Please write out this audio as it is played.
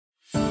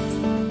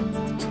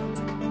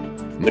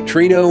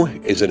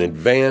Metrino is an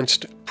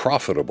advanced,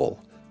 profitable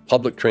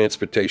public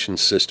transportation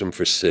system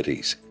for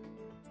cities.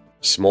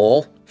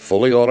 Small,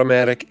 fully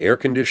automatic,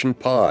 air-conditioned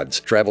pods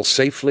travel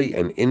safely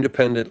and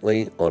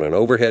independently on an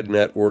overhead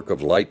network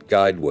of light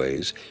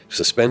guideways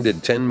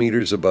suspended 10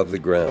 meters above the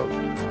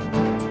ground.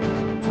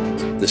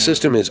 The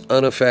system is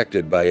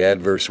unaffected by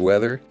adverse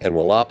weather and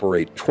will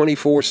operate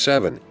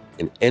 24/7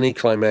 in any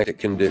climatic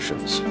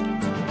conditions.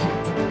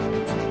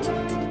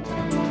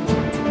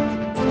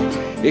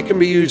 It can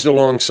be used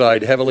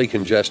alongside heavily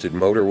congested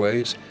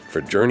motorways, for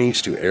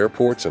journeys to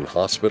airports and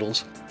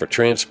hospitals, for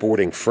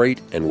transporting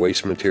freight and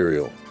waste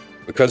material.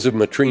 Because of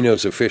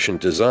Metrino's efficient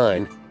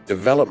design,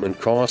 development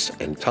costs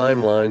and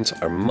timelines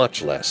are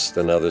much less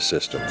than other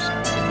systems.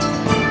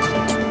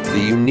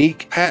 The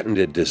unique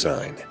patented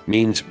design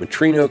means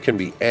Metrino can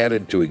be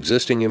added to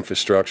existing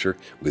infrastructure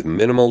with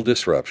minimal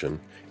disruption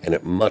and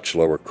at much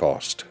lower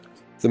cost.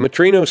 The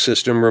Metrino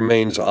system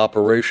remains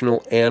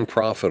operational and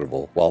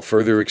profitable while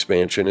further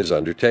expansion is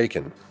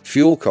undertaken.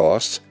 Fuel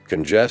costs,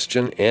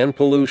 congestion, and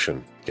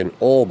pollution can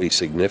all be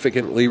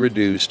significantly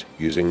reduced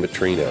using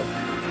Metrino.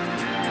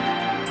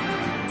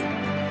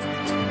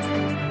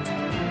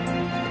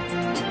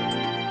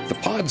 The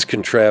pods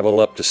can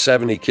travel up to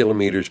 70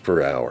 kilometers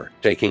per hour,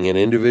 taking an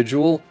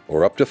individual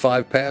or up to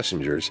 5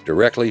 passengers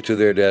directly to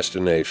their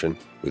destination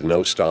with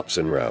no stops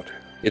en route.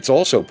 It's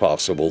also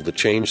possible to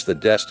change the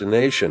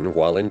destination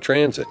while in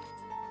transit.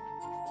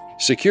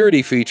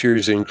 Security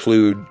features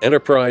include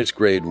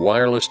enterprise-grade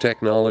wireless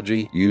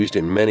technology used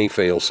in many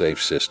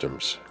fail-safe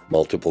systems.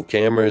 Multiple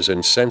cameras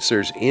and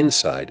sensors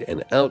inside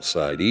and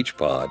outside each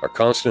pod are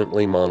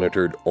constantly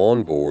monitored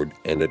on board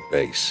and at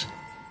base.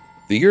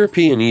 The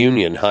European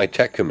Union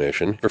High-Tech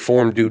Commission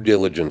performed due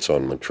diligence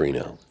on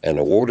Metrino and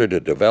awarded a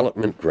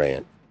development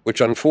grant, which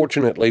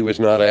unfortunately was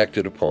not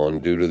acted upon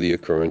due to the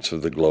occurrence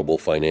of the global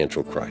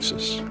financial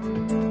crisis.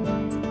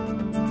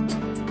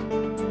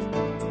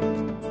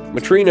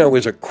 Metrino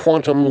is a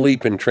quantum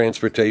leap in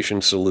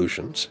transportation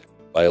solutions.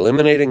 By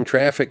eliminating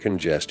traffic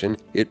congestion,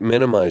 it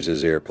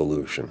minimizes air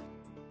pollution.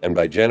 And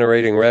by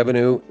generating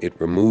revenue, it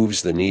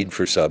removes the need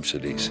for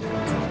subsidies.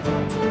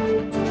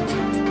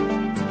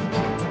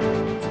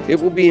 It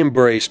will be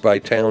embraced by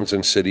towns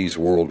and cities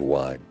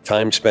worldwide.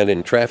 Time spent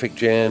in traffic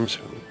jams,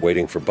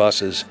 waiting for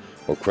buses,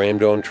 or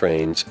crammed on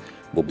trains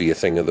will be a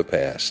thing of the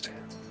past.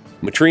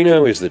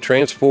 Metrino is the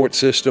transport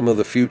system of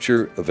the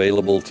future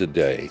available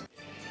today.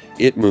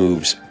 It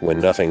moves when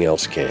nothing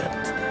else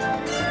can.